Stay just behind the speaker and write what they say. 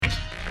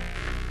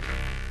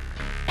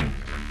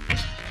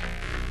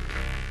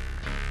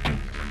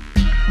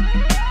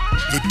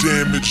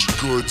Damaged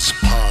Goods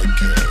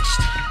Podcast.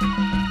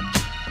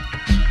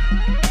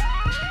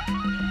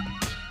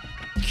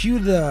 Cue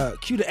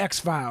the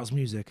X-Files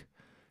music.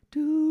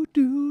 Do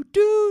do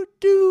do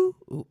do.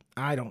 Ooh,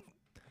 I don't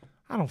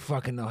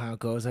fucking know how it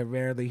goes. I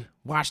rarely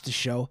watch the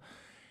show,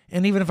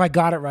 and even if I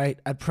got it right,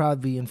 I'd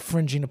probably be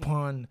infringing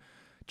upon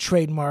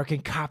trademark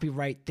and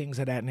copyright things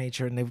of that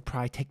nature, and they would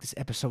probably take this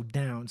episode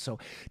down. So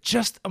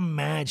just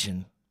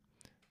imagine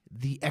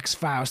the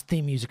X-Files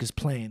theme music is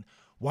playing.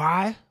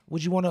 Why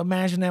would you want to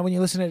imagine that when you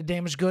listen to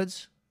Damaged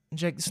Goods and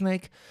Jake the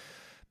Snake?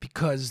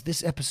 Because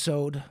this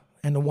episode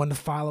and the one to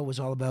follow was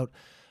all about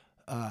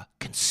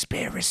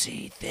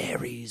conspiracy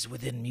theories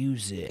within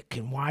music.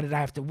 And why did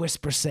I have to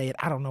whisper say it?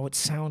 I don't know. It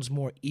sounds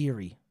more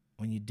eerie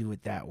when you do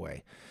it that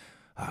way.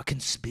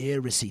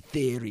 Conspiracy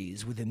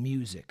theories within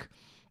music.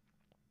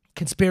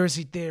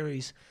 Conspiracy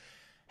theories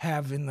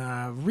have in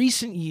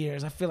recent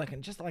years, I feel like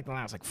in just like the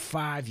last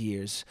 5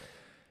 years,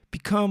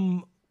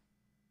 become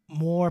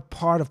more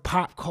part of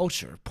pop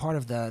culture, part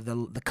of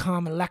the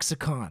common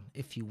lexicon,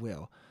 if you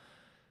will.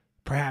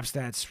 Perhaps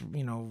that's,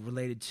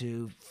 related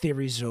to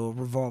theories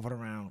revolving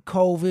around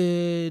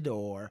COVID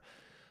or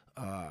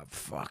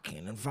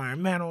fucking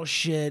environmental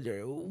shit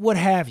or what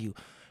have you.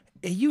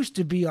 It used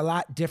to be a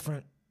lot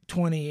different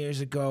 20 years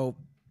ago,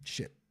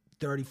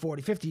 30,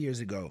 40, 50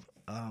 years ago.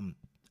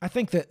 I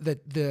think that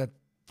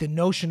the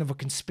notion of a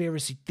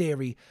conspiracy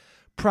theory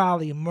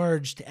probably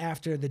emerged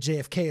after the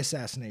JFK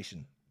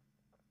assassination.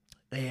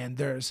 And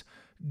there's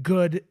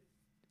good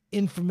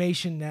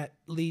information that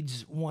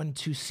leads one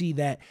to see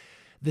that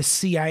the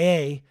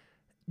CIA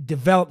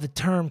developed the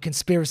term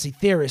conspiracy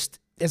theorist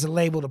as a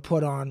label to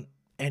put on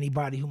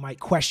anybody who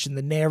might question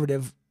the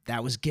narrative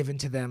that was given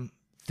to them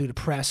through the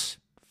press,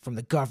 from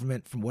the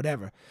government, from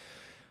whatever.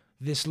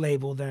 This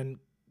label then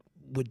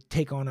would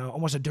take on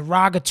almost a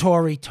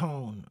derogatory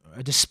tone,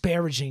 a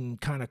disparaging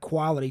kind of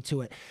quality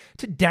to it,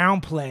 to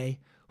downplay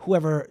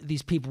whoever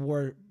these people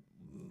were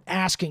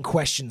asking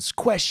questions,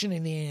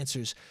 questioning the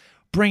answers,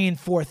 bringing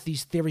forth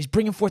these theories,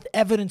 bringing forth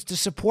evidence to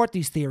support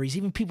these theories,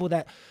 even people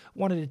that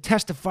wanted to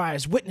testify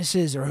as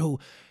witnesses or who,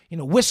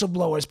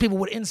 whistleblowers, people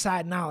with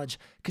inside knowledge.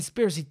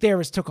 Conspiracy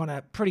theorists took on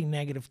a pretty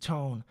negative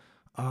tone.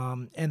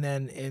 And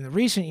then in the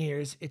recent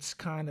years, it's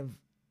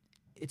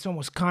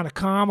almost kind of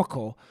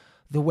comical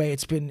the way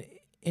it's been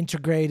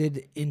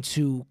integrated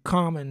into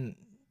common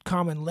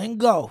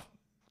lingo,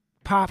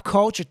 pop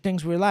culture,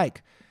 things we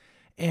like.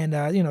 And,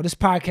 this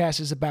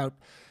podcast is about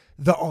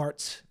the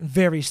arts,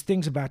 various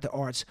things about the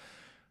arts.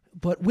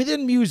 But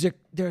within music,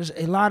 there's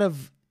a lot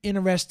of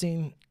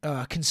interesting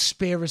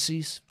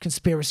conspiracy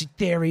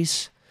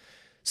theories.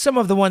 Some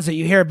of the ones that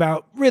you hear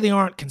about really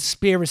aren't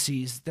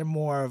conspiracies. They're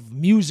more of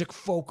music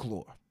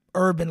folklore,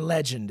 urban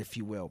legend, if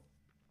you will.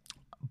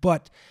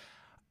 But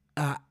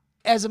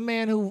as a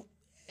man who,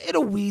 at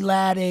a wee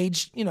lad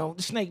age, the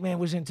Snake Man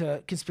was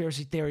into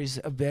conspiracy theories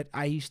a bit.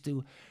 I used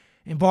to,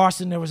 in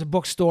Boston, there was a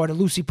bookstore, the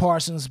Lucy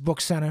Parsons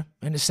Book Center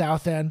in the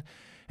South End.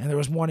 And there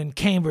was one in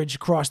Cambridge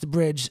across the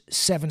bridge,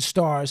 7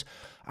 stars.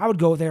 I would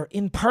go there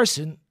in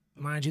person,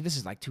 mind you, this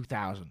is like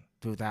 2000,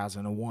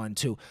 2001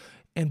 too,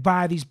 and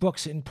buy these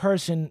books in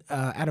person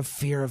out of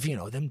fear of,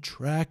 them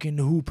tracking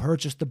who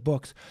purchased the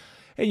books.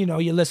 And,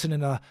 you're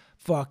listening to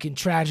fucking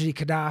Tragedy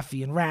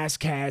Gaddafi and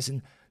Razzcazz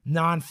and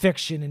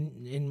nonfiction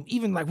and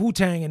even like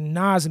Wu-Tang and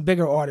Nas and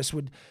bigger artists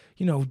would,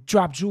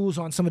 drop jewels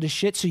on some of this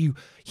shit. So you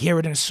hear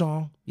it in a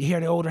song, you hear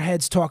the older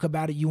heads talk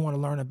about it, you want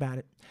to learn about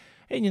it.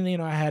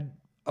 And, I had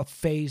a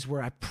phase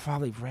where I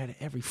probably read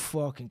every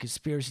fucking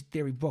conspiracy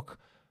theory book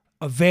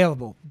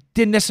available.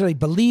 Didn't necessarily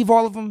believe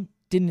all of them,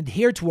 didn't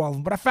adhere to all of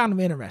them, but I found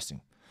them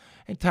interesting.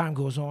 And time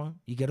goes on,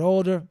 you get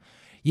older,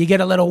 you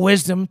get a little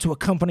wisdom to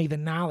accompany the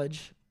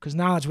knowledge, because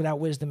knowledge without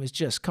wisdom is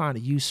just kind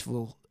of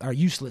useful or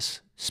useless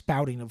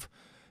spouting of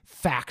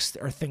facts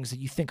or things that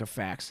you think are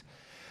facts.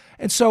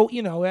 And so,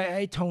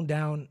 I toned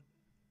down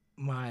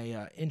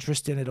my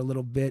interest in it a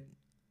little bit.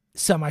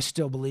 Some I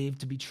still believe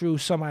to be true,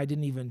 some I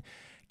didn't even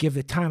give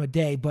the time of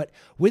day. But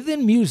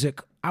within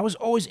music, I was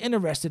always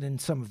interested in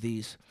some of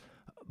these,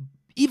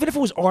 even if it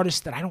was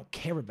artists that I don't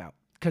care about,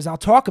 because I'll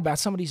talk about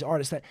some of these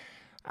artists that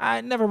I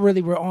never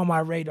really were on my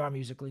radar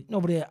musically.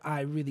 Nobody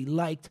I really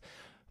liked.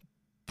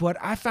 But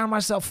I found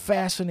myself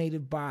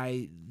fascinated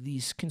by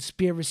these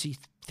conspiracy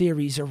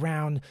theories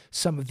around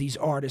some of these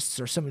artists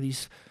or some of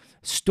these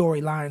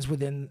storylines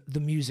within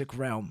the music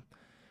realm.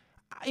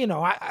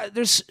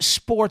 There's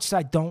sports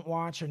I don't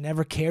watch or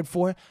never cared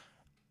for.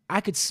 I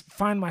could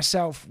find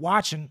myself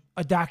watching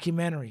a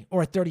documentary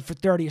or a 30 for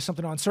 30 or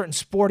something on certain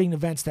sporting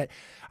events that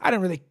I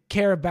didn't really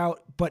care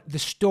about, but the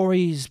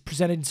story is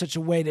presented in such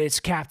a way that it's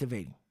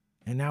captivating.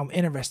 And now I'm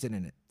interested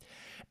in it.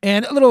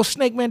 And a little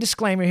Snake Man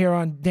disclaimer here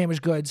on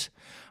Damaged Goods.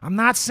 I'm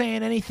not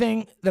saying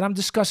anything that I'm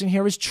discussing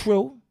here is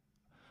true.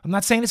 I'm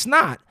not saying it's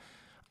not.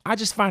 I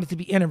just find it to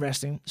be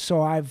interesting.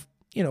 So I've,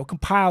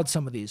 compiled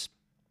some of these.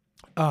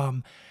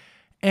 And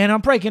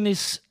I'm breaking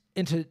this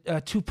into a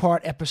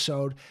 2-part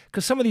episode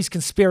because some of these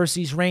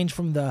conspiracies range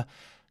from the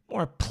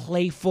more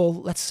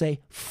playful, let's say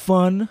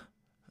fun,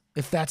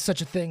 if that's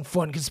such a thing,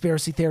 fun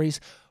conspiracy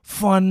theories,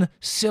 fun,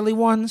 silly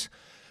ones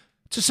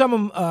to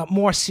some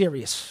more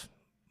serious,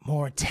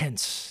 more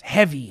intense,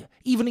 heavy,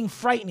 even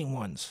frightening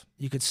ones,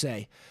 you could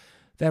say,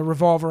 that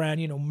revolve around,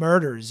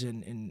 murders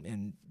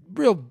and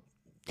real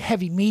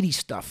heavy, meaty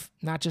stuff,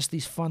 not just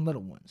these fun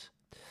little ones.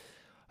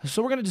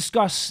 So we're going to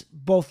discuss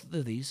both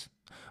of these.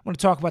 I'm going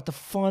to talk about the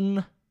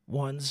fun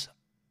ones.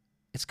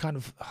 It's kind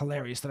of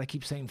hilarious that I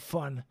keep saying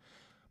fun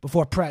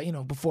before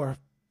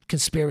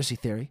conspiracy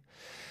theory.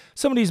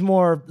 Some of these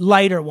more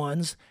lighter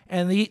ones,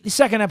 and the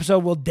second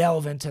episode will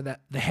delve into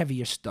the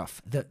heavier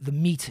stuff, the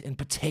meat and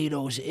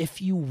potatoes,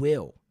 if you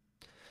will,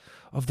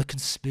 of the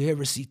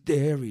conspiracy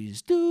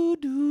theories.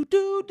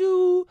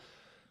 Do.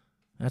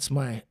 That's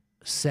my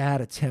sad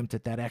attempt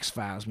at that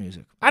X-Files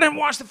music. I didn't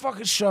watch the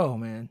fucking show,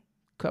 man.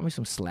 Cut me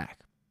some slack.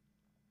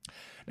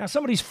 Now,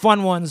 some of these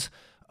fun ones,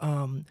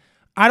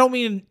 I don't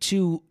mean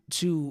to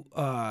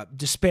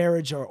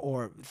disparage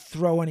or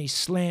throw any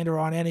slander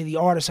on any of the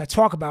artists I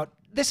talk about.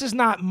 This is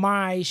not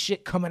my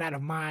shit coming out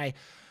of my,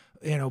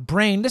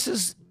 brain. This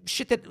is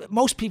shit that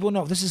most people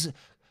know. This is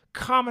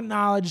common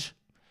knowledge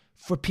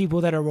for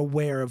people that are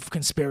aware of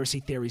conspiracy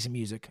theories in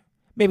music.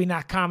 Maybe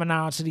not common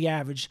knowledge to the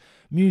average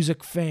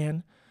music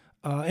fan.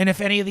 And if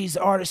any of these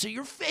artists are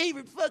your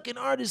favorite fucking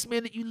artists,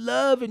 man, that you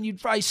love and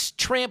you'd probably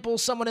trample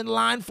someone in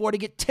line for to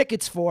get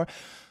tickets for,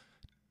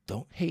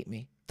 don't hate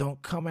me. Don't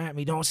come at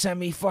me. Don't send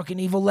me fucking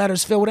evil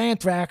letters filled with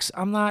anthrax.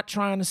 I'm not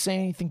trying to say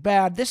anything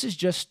bad. This is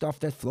just stuff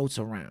that floats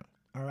around.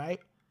 All right?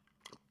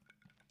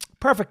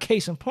 Perfect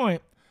case in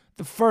point,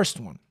 the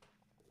first one.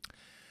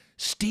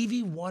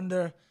 Stevie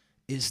Wonder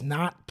is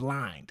not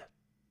blind.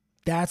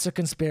 That's a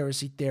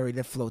conspiracy theory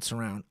that floats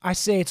around. I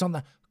say it's on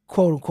the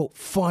quote-unquote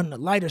fun,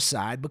 lighter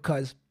side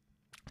because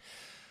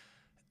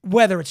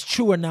whether it's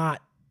true or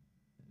not,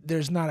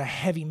 there's not a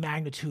heavy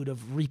magnitude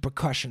of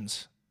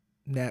repercussions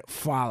that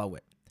follow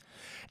it.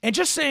 And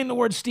just saying the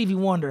word Stevie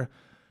Wonder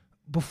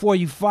before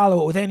you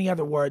follow it with any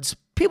other words,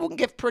 people can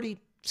get pretty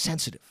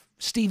sensitive.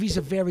 Stevie's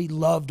a very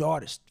loved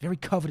artist, very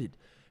coveted,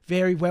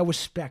 very well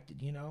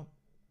respected,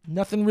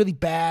 Nothing really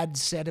bad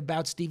said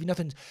about Stevie.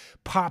 Nothing's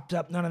popped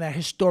up. None of that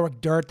historic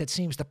dirt that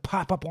seems to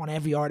pop up on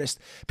every artist.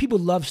 People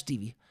love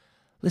Stevie.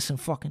 Listen,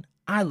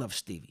 I love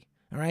Stevie,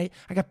 all right?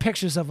 I got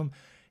pictures of him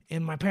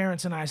in my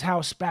parents and I's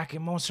house back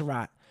in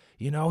Montserrat.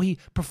 He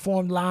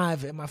performed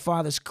live at my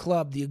father's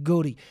club, the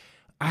Agouti.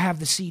 I have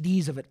the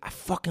CDs of it. I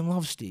fucking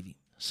love Stevie.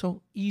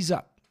 So ease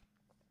up.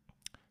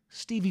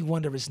 Stevie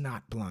Wonder is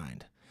not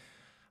blind.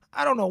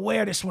 I don't know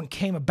where this one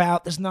came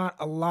about. There's not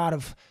a lot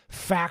of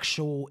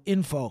factual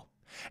info.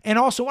 And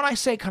also, when I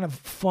say kind of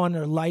fun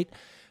or light,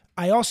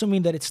 I also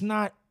mean that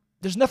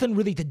there's nothing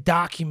really to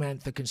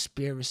document the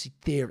conspiracy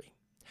theory.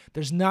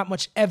 There's not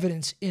much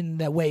evidence in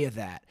the way of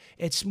that.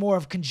 It's more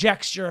of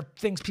conjecture,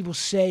 things people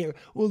say, or,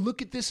 well,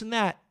 look at this and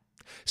that.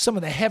 Some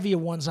of the heavier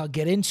ones I'll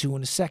get into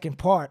in the second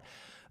part.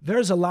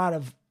 There's a lot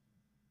of,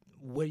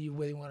 what do you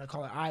really want to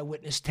call it,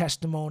 eyewitness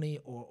testimony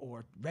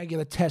or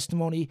regular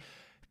testimony,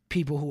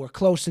 people who are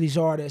close to these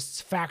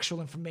artists, factual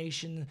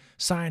information,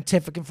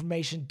 scientific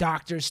information,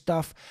 doctors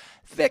stuff,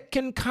 that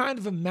can kind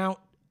of amount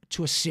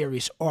to a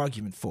serious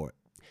argument for it.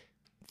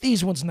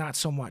 These ones, not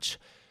so much.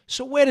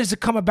 So where does it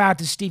come about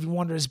that Stevie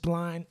Wonder is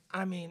blind?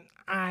 I mean,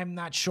 I'm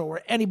not sure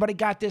where anybody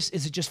got this.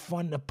 Is it just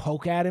fun to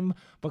poke at him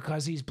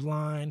because he's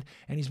blind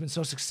and he's been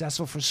so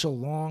successful for so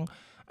long?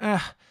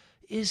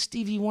 Is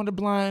Stevie Wonder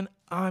blind?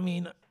 I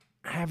mean,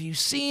 have you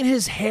seen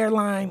his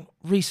hairline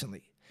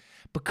recently?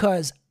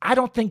 Because I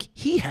don't think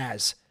he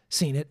has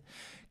seen it.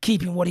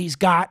 Keeping what he's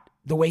got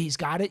the way he's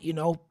got it,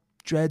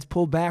 dreads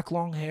pulled back,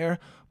 long hair,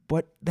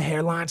 but the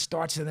hairline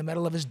starts in the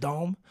middle of his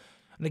dome.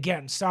 And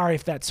again, sorry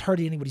if that's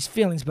hurting anybody's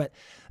feelings, but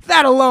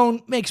that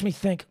alone makes me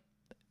think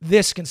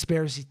this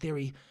conspiracy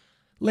theory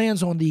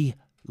lands on the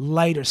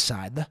lighter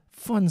side, the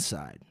fun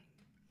side.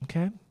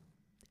 Okay?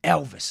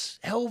 Elvis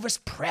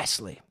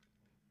Presley.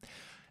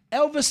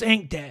 Elvis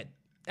ain't dead.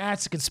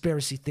 That's a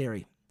conspiracy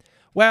theory.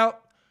 Well,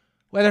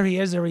 whether he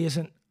is or he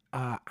isn't,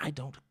 I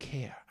don't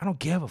care. I don't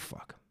give a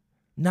fuck.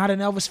 Not an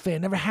Elvis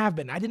fan, never have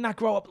been. I did not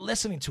grow up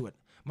listening to it.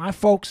 My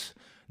folks,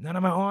 none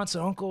of my aunts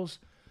and uncles,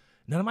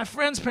 none of my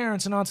friends'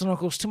 parents and aunts and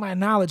uncles, to my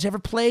knowledge, ever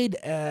played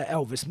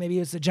Elvis. Maybe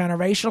it's a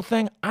generational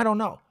thing. I don't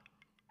know.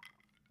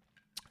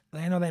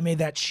 I know they made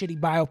that shitty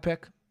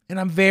biopic, and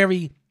I'm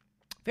very,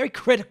 very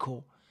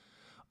critical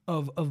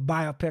of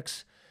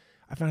biopics.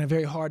 I find it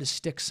very hard to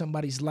stick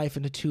somebody's life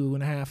into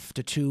 2.5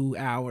 to 2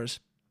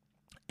 hours.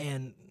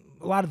 And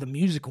a lot of the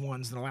music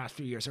ones in the last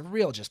few years are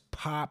real just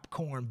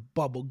popcorn,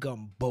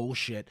 bubblegum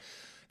bullshit.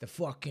 The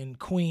fucking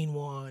Queen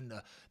one,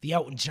 the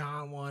Elton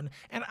John one.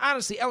 And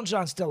honestly, Elton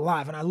John's still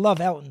alive, and I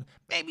love Elton.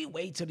 Maybe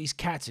wait till these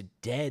cats are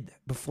dead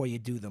before you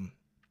do them.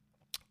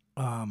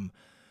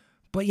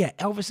 But yeah,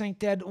 Elvis ain't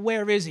dead.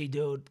 Where is he,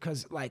 dude?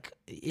 Because,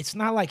 it's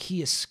not like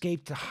he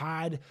escaped to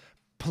hide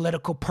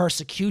political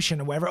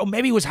persecution or whatever. Oh,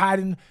 maybe he was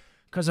hiding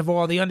because of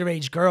all the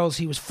underage girls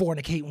he was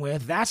fornicating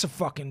with. That's a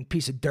fucking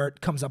piece of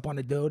dirt comes up on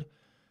the dude.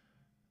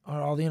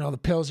 Or all the, the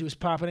pills he was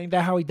popping. Ain't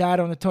that how he died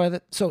on the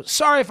toilet? So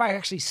sorry if I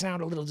actually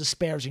sound a little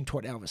disparaging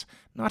toward Elvis.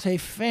 Not a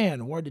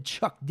fan. Word to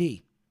Chuck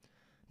D.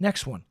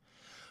 Next one.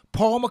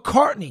 Paul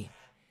McCartney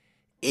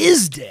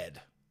is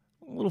dead.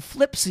 A little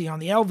flipsy on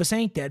the Elvis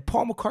ain't dead.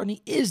 Paul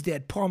McCartney is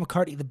dead. Paul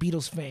McCartney, the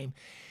Beatles fame,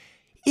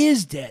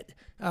 is dead.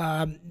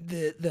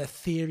 The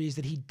theories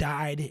that he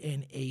died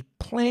in a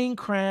plane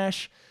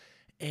crash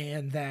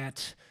and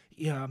that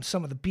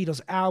some of the Beatles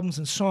albums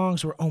and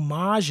songs were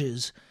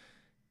homages,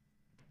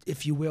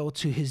 if you will,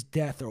 to his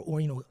death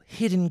or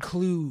hidden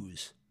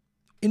clues.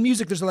 In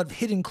music, there's a lot of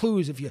hidden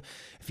clues if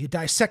you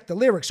dissect the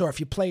lyrics or if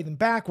you play them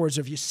backwards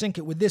or if you sync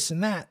it with this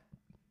and that.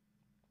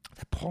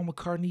 That Paul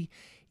McCartney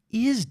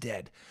is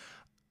dead.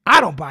 I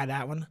don't buy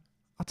that one.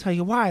 I'll tell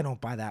you why I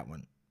don't buy that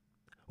one.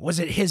 Was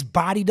it his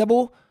body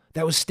double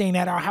that was staying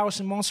at our house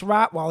in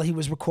Montserrat while he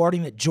was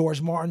recording at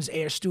George Martin's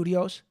Air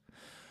Studios?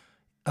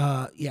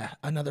 Yeah,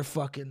 another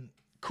fucking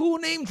cool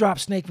name drop,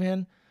 Snake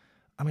Man.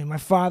 I mean, my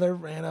father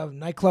ran a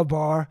nightclub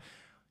bar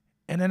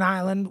in an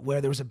island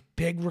where there was a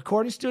big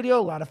recording studio.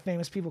 A lot of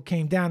famous people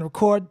came down to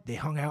record. They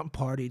hung out and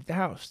partied at the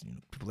house.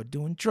 People are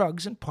doing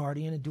drugs and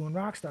partying and doing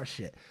rock star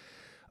shit.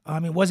 I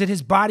mean, was it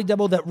his body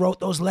double that wrote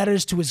those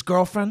letters to his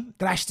girlfriend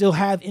that I still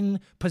have in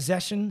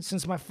possession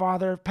since my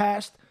father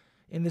passed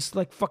in this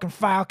fucking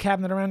file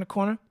cabinet around the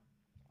corner?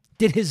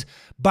 Did his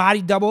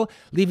body double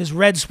leave his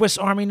red Swiss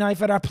Army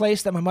knife at our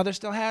place that my mother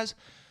still has?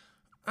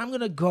 I'm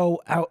going to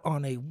go out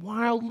on a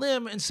wild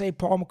limb and say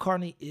Paul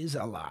McCartney is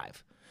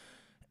alive.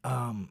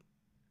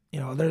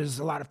 There's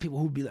a lot of people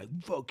who'd be like,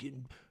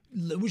 fucking,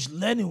 I wish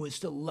Lennon was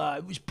still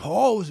alive. I wish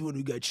Paul was the one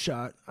who got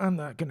shot. I'm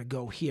not going to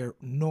go here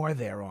nor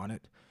there on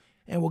it.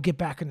 And we'll get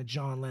back into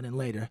John Lennon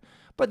later.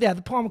 But yeah,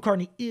 the Paul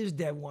McCartney is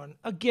dead one.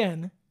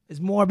 Again, as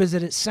morbid as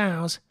it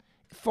sounds,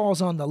 it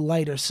falls on the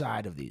lighter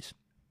side of these.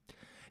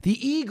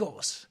 The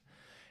Eagles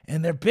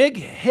and their big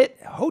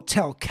hit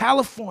Hotel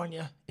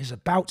California is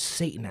about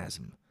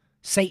Satanism.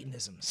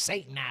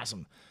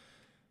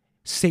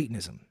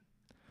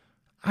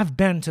 I've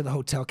been to the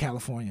Hotel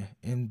California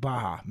in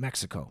Baja,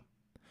 Mexico.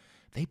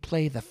 They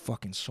play the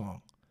fucking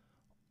song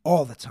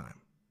all the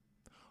time.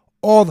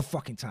 All the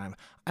fucking time.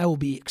 I will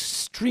be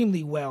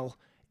extremely well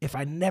if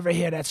I never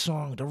hear that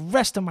song the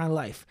rest of my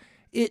life.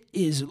 It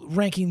is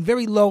ranking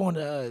very low on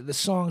the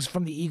songs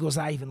from the Eagles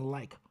I even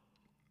like.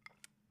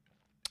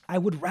 I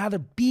would rather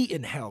be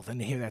in hell than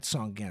to hear that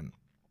song again.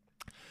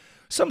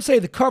 Some say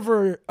the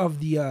cover of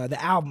the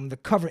album, the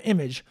cover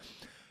image,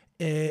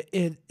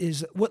 it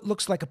is what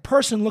looks like a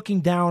person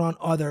looking down on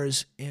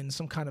others in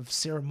some kind of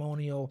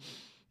ceremonial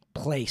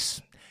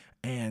place.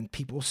 And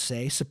people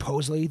say,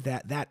 supposedly,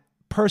 that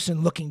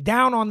person looking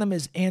down on them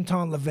is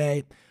Anton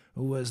LaVey,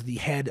 who was the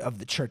head of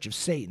the Church of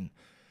Satan.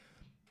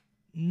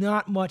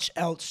 Not much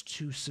else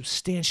to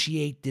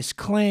substantiate this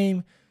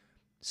claim,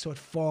 so it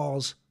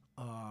falls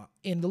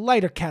in the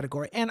lighter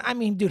category. And I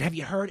mean, dude, have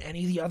you heard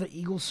any of the other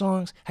Eagles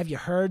songs? Have you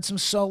heard some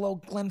solo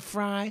Glenn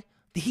Frey?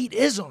 The heat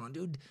is on,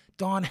 dude.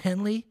 Don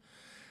Henley.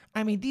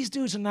 I mean, these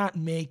dudes are not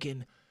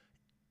making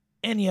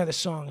any other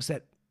songs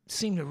that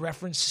seem to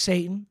reference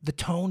Satan. The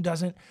tone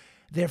doesn't.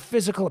 Their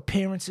physical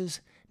appearances,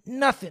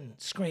 nothing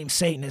screams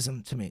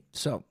Satanism to me.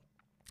 So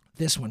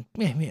this one,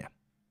 yeah.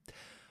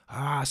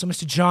 So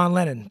Mr. John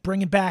Lennon,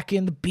 bringing back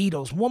in the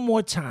Beatles one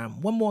more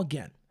time, one more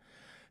again.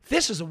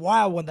 This is a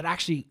wild one that I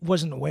actually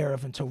wasn't aware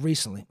of until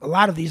recently. A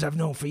lot of these I've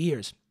known for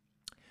years.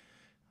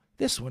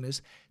 This one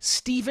is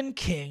Stephen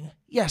King.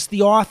 Yes,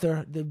 the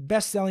author, the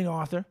best-selling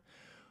author,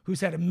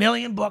 who's had 1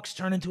 million books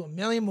turned into 1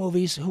 million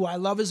movies, who I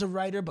love as a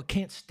writer but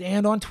can't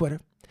stand on Twitter.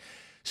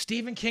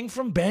 Stephen King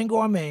from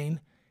Bangor, Maine,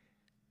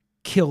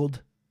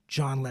 killed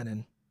John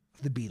Lennon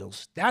of the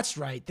Beatles. That's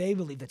right. They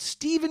believe that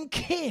Stephen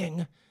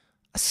King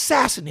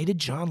assassinated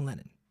John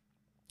Lennon.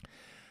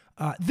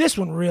 This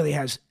one really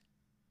has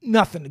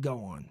nothing to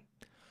go on.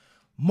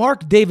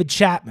 Mark David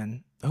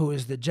Chapman, who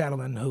is the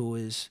gentleman who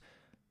is,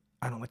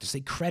 I don't like to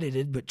say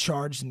credited, but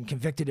charged and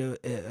convicted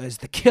as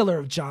the killer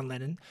of John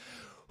Lennon,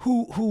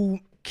 who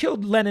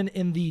killed Lennon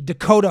in the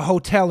Dakota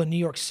Hotel in New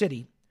York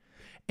City.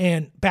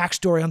 And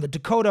backstory on the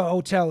Dakota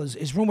Hotel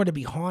is rumored to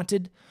be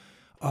haunted.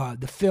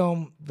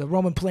 The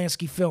Roman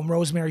Polanski film,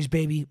 Rosemary's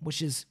Baby,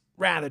 which is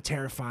rather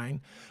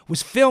terrifying,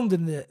 was filmed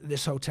in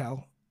this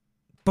hotel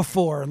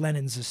before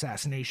Lennon's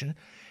assassination.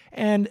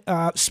 And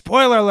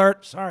spoiler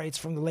alert, sorry, it's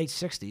from the late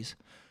 60s.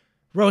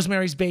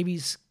 Rosemary's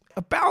Baby's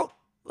about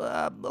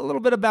a little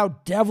bit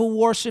about devil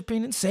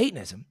worshiping and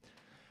Satanism.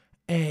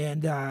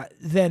 And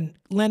then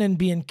Lennon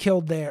being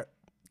killed there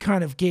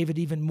kind of gave it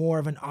even more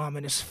of an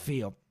ominous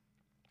feel.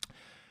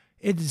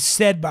 It is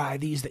said by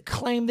these that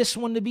claim this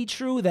one to be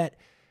true that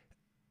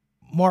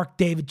Mark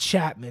David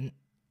Chapman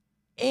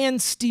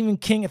and Stephen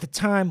King at the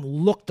time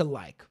looked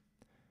alike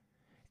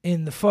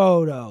in the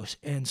photos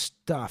and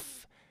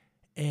stuff.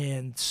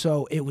 And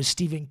so it was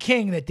Stephen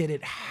King that did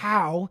it.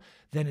 How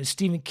then does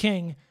Stephen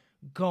King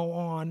go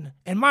on?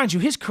 And mind you,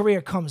 his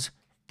career comes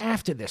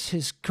after this,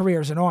 his career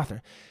as an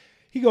author.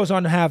 He goes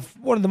on to have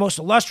one of the most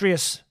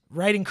illustrious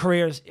writing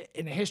careers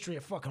in the history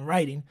of fucking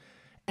writing.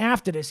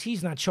 After this,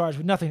 he's not charged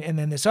with nothing. And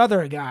then this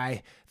other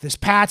guy, this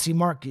patsy,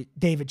 Mark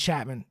David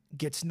Chapman,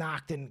 gets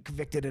knocked and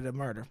convicted of a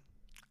murder.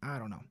 I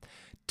don't know.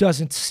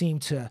 Doesn't seem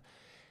to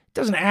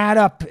doesn't add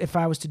up if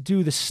I was to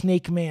do the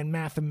Snake Man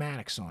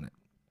mathematics on it.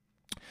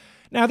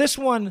 Now this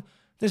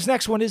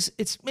next one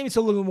it's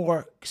a little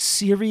more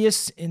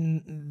serious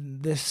in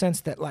the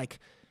sense that, like,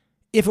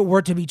 if it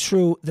were to be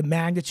true, the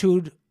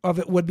magnitude of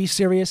it would be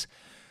serious.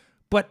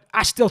 But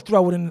I still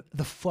throw it in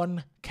the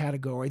fun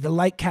category, the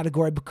light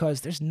category,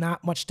 because there's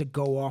not much to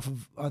go off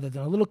of other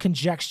than a little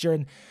conjecture.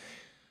 And,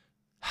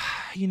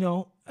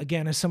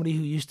 again, as somebody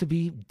who used to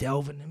be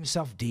delving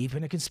himself deep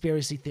into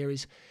conspiracy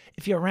theories,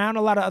 if you're around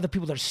a lot of other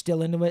people that are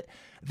still into it,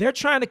 they're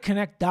trying to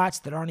connect dots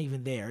that aren't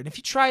even there. And if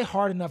you try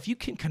hard enough, you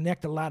can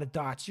connect a lot of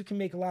dots. You can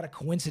make a lot of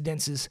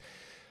coincidences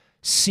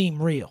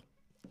seem real.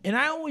 And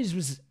I always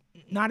was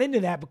not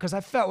into that because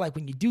I felt like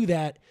when you do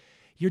that,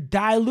 you're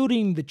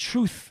diluting the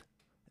truth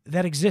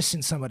that exists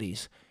in some of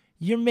these.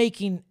 You're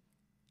making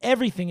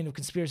everything into a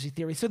conspiracy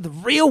theory, so the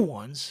real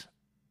ones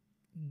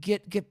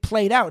get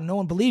played out and no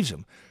one believes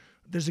them.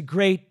 There's a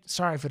great,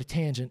 sorry for the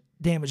tangent,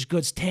 damaged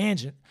goods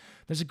tangent.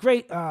 There's a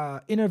great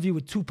interview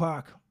with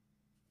Tupac.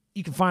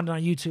 You can find it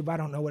on YouTube. I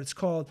don't know what it's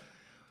called.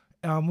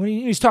 When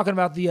he's talking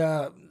about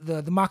the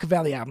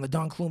Machiavelli album, the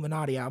Don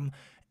Illuminati album,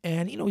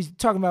 and he's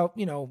talking about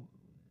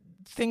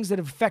things that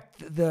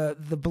affect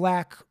the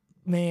black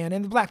man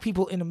and the black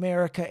people in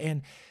America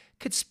and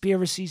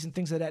conspiracies and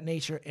things of that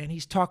nature. And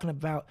he's talking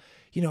about,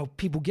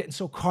 people getting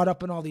so caught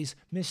up in all these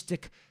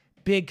mystic,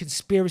 big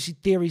conspiracy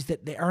theories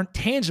that they aren't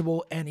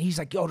tangible. And he's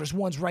like, yo, there's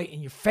ones right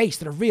in your face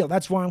that are real.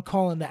 That's why I'm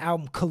calling the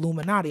album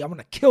Illuminati. I'm going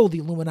to kill the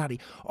Illuminati.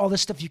 All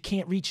this stuff you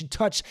can't reach and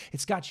touch.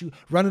 It's got you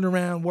running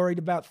around worried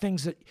about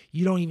things that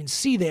you don't even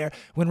see there,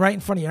 when right in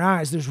front of your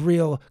eyes, there's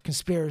real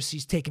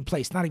conspiracies taking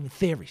place, not even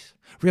theories.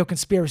 Real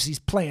conspiracies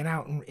playing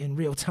out in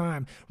real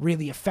time,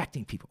 really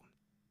affecting people.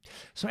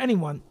 So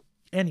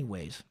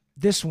anyways,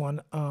 this one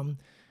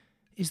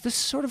is this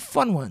sort of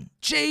fun one.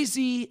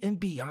 Jay-Z and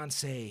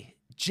Beyonce,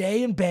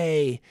 Jay and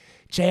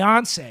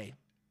Beyonce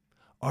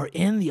are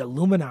in the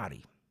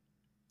Illuminati.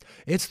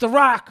 It's the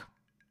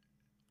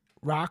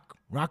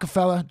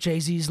Rockefeller,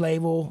 Jay-Z's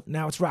label.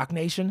 Now it's Roc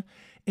Nation.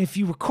 If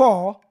you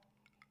recall,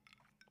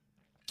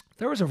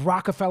 there was a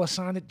Rockefeller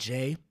sign that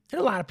Jay and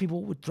a lot of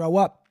people would throw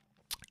up.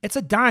 It's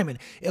a diamond.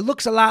 It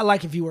looks a lot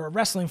like, if you were a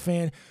wrestling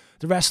fan,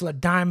 the wrestler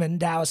Diamond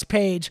Dallas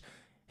Page.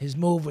 His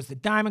move was the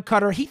diamond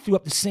cutter. He threw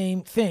up the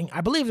same thing.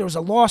 I believe there was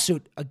a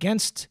lawsuit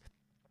against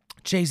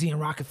Jay-Z and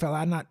Rockefeller.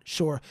 I'm not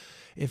sure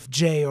if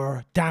Jay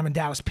or Diamond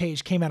Dallas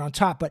Page came out on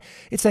top, but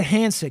it's a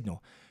hand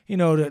signal.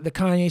 The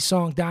Kanye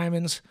song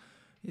Diamonds.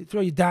 You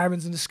throw your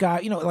diamonds in the sky.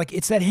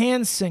 It's that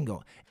hand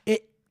signal.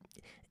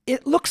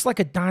 It looks like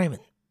a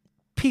diamond.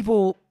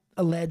 People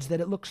allege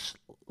that it looks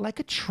like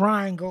a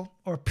triangle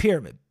or a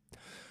pyramid.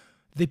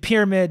 The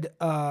pyramid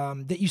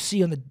that you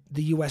see on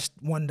the U.S.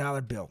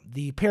 $1 bill,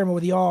 the pyramid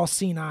with the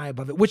all-seeing eye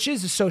above it, which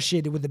is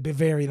associated with the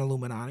Bavarian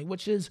Illuminati,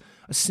 which is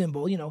a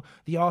symbol,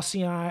 the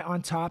all-seeing eye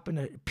on top in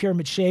a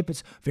pyramid shape.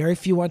 It's very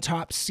few on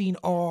top, seeing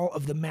all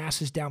of the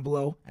masses down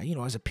below, and,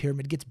 as a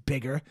pyramid gets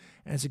bigger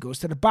as it goes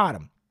to the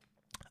bottom.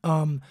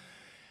 And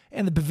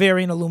the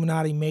Bavarian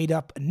Illuminati, made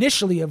up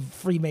initially of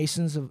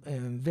Freemasons, of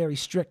very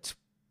strict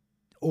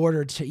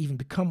order to even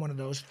become one of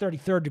those,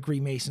 33rd degree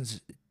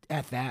Masons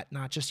at that,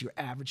 not just your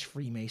average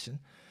Freemason.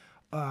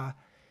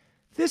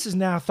 This is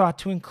now thought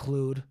to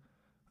include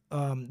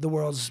the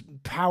world's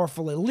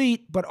powerful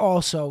elite, but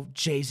also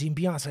Jay-Z and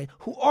Beyonce,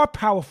 who are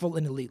powerful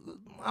and elite.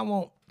 I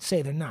won't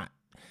say they're not.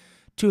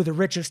 Two of the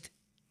richest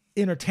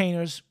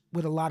entertainers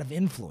with a lot of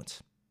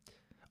influence.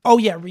 Oh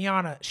yeah,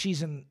 Rihanna,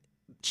 she's in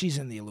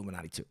the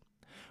Illuminati too.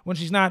 When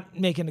she's not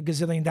making a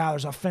gazillion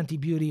dollars off Fenty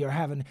Beauty or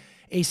having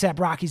A$AP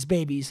Rocky's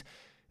babies,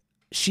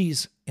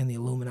 she's in the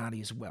Illuminati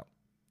as well.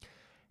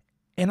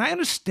 And I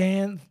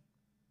understand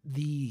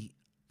the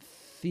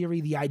theory,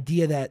 the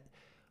idea that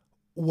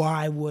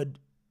why would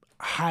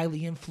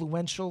highly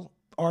influential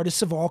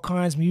artists of all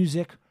kinds,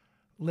 music,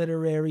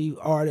 literary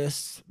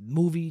artists,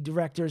 movie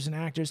directors and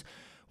actors,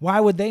 why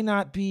would they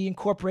not be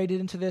incorporated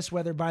into this,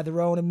 whether by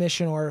their own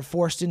admission or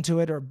forced into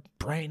it or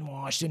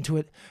brainwashed into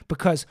it?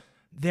 Because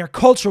their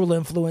cultural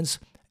influence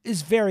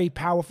is very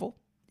powerful.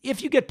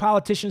 If you get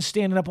politicians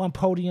standing up on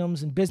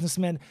podiums and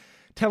businessmen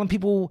telling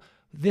people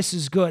this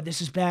is good,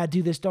 this is bad,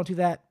 do this, don't do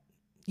that,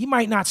 you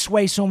might not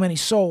sway so many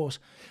souls.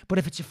 But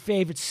if it's your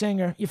favorite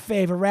singer, your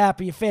favorite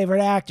rapper, your favorite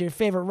actor, your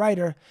favorite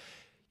writer,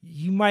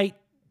 you might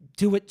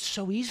do it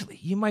so easily.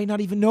 You might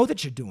not even know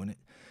that you're doing it.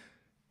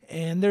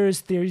 And there's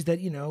theories that,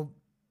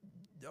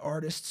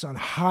 artists on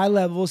high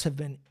levels have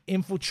been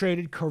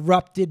infiltrated,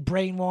 corrupted,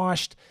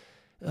 brainwashed,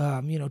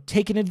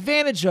 taken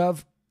advantage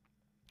of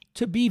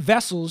to be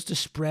vessels to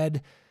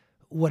spread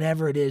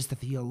whatever it is that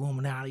the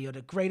Illuminati or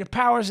the greater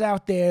powers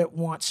out there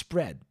want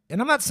spread.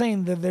 And I'm not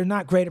saying that they're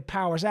not greater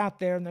powers out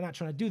there and they're not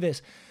trying to do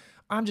this.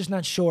 I'm just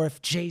not sure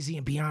if Jay-Z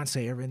and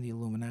Beyonce are in the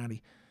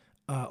Illuminati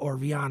or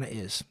Rihanna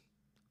is.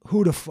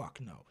 Who the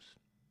fuck knows?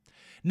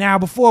 Now,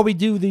 before we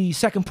do the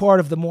second part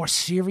of the more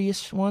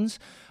serious ones,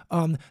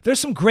 there's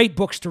some great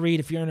books to read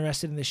if you're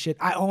interested in this shit.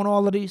 I own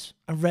all of these.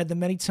 I've read them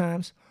many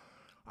times.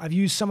 I've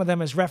used some of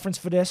them as reference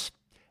for this.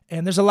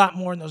 And there's a lot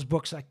more in those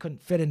books I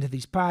couldn't fit into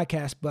these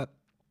podcasts, but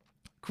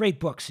Great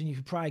books, and you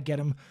could probably get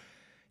them.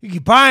 You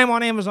can buy them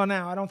on Amazon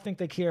now. I don't think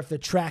they care if they're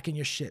tracking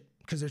your shit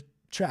because they're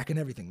tracking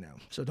everything now.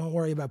 So don't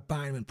worry about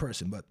buying them in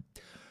person. But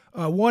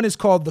one is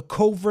called The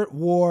Covert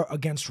War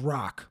Against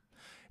Rock.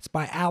 It's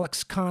by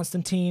Alex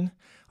Constantine.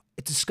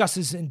 It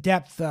discusses in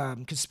depth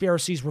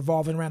conspiracies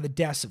revolving around the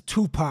deaths of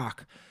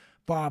Tupac,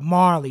 Bob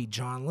Marley,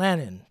 John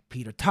Lennon,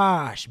 Peter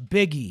Tosh,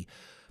 Biggie,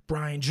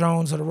 Brian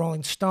Jones of the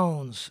Rolling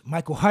Stones,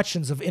 Michael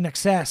Hutchins of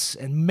INXS,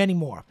 and many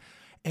more.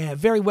 And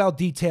very well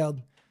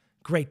detailed,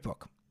 great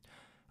book.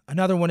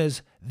 Another one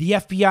is The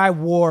FBI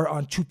War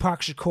on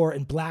Tupac Shakur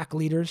and Black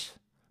Leaders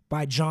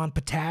by John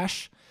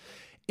Potash.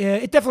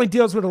 It definitely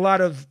deals with a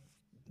lot of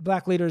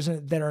black leaders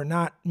that are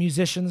not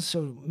musicians,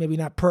 so maybe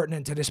not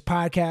pertinent to this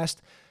podcast.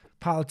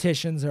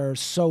 Politicians or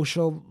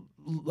social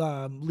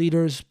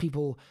leaders,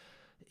 people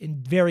in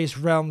various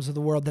realms of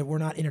the world that were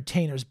not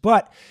entertainers.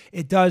 But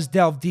it does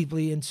delve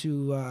deeply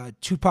into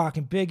Tupac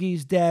and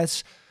Biggie's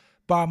deaths,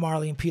 Bob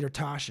Marley and Peter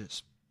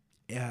Tosh's,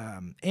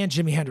 and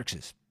Jimi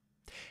Hendrix's.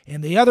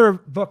 And the other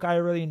book I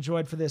really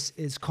enjoyed for this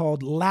is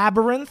called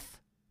Labyrinth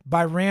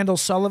by Randall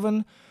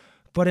Sullivan.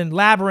 But in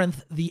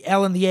Labyrinth, the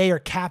L and the A are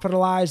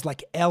capitalized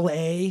like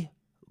L.A.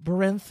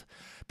 Labyrinth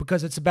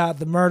because it's about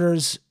the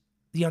murders,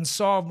 the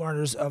unsolved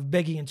murders of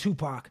Biggie and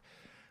Tupac.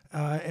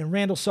 And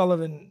Randall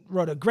Sullivan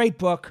wrote a great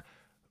book.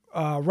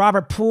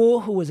 Robert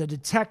Poole, who was a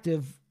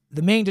detective,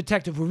 the main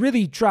detective who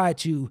really tried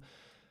to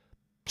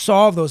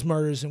solve those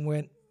murders and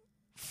went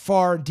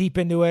far deep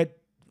into it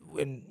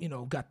and,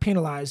 got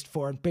penalized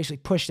for it, basically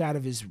pushed out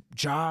of his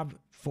job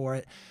for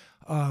it.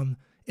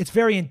 It's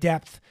very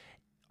in-depth.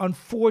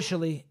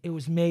 Unfortunately, it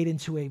was made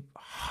into a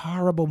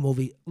horrible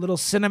movie, little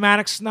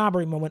cinematic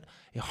snobbery moment,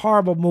 a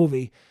horrible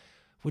movie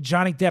with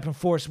Johnny Depp and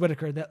Forrest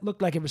Whitaker that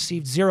looked like it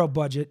received zero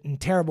budget and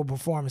terrible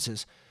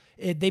performances.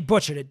 They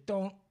butchered it.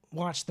 Don't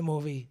watch the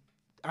movie.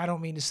 I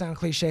don't mean to sound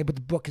cliche, but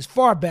the book is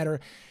far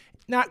better.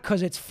 Not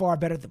because it's far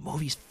better. The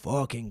movie's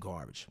fucking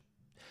garbage.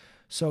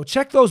 So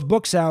check those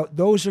books out.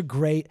 Those are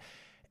great.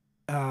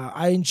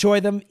 I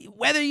enjoy them.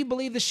 Whether you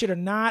believe this shit or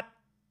not,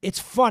 it's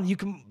fun. You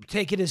can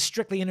take it as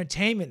strictly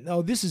entertainment.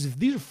 Oh, these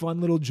are fun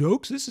little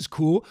jokes. This is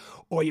cool.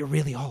 Or you're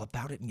really all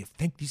about it and you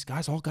think these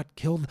guys all got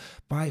killed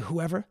by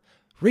whoever.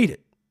 Read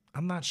it.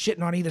 I'm not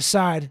shitting on either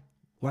side.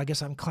 Well, I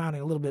guess I'm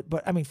clowning a little bit,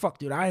 but I mean, fuck,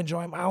 dude. I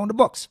enjoy them. I own the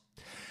books.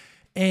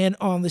 And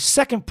on the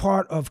second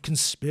part of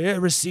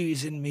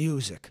conspiracies in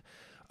music,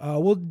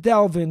 we'll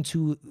delve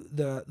into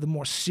the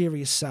more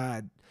serious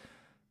side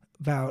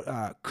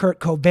about Kurt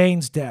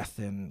Cobain's death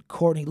and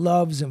Courtney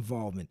Love's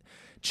involvement,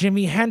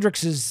 Jimi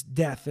Hendrix's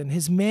death and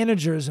his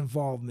manager's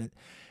involvement,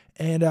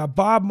 and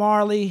Bob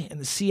Marley and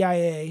the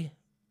CIA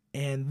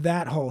and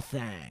that whole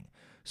thing.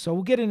 So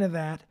we'll get into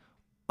that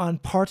on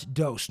part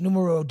dos,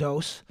 numero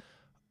dos,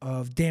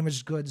 of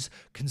Damaged Goods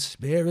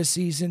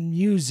Conspiracies in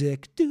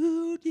Music.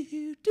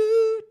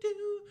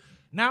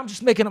 Now I'm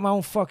just making up my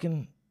own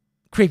fucking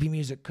creepy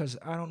music because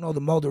I don't know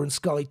the Mulder and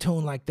Scully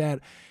tune like that,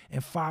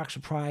 and Fox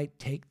will probably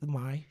take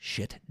my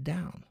shit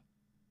down.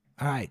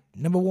 All right,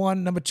 number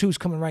 1, number 2 is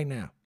coming right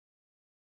now.